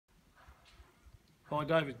Hi,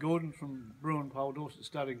 David Gordon from Bruan Poll Dorsets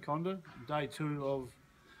starting Conda, day 2 of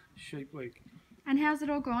Sheep Week. And how's it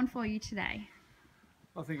all gone for you today?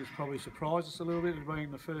 I think it's probably surprised us a little bit, it being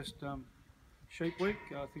the first Sheep Week.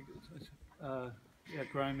 I think it's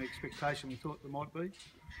outgrown the expectation we thought there might be.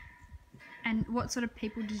 And what sort of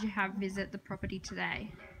people did you have visit the property today?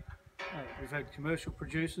 We've had commercial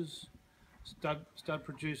producers, stud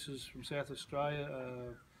producers from South Australia,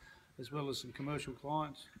 as well as some commercial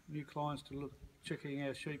clients, new clients to look, checking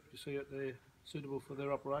our sheep to see if they're suitable for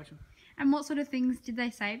their operation. And what sort of things did they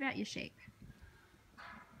say about your sheep?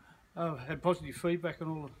 Had positive feedback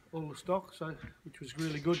on all the stock, which was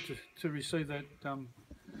really good to receive that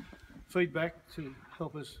feedback to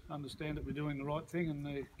help us understand that we're doing the right thing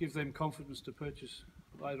and give them confidence to purchase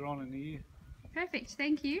later on in the year. Perfect,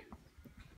 thank you.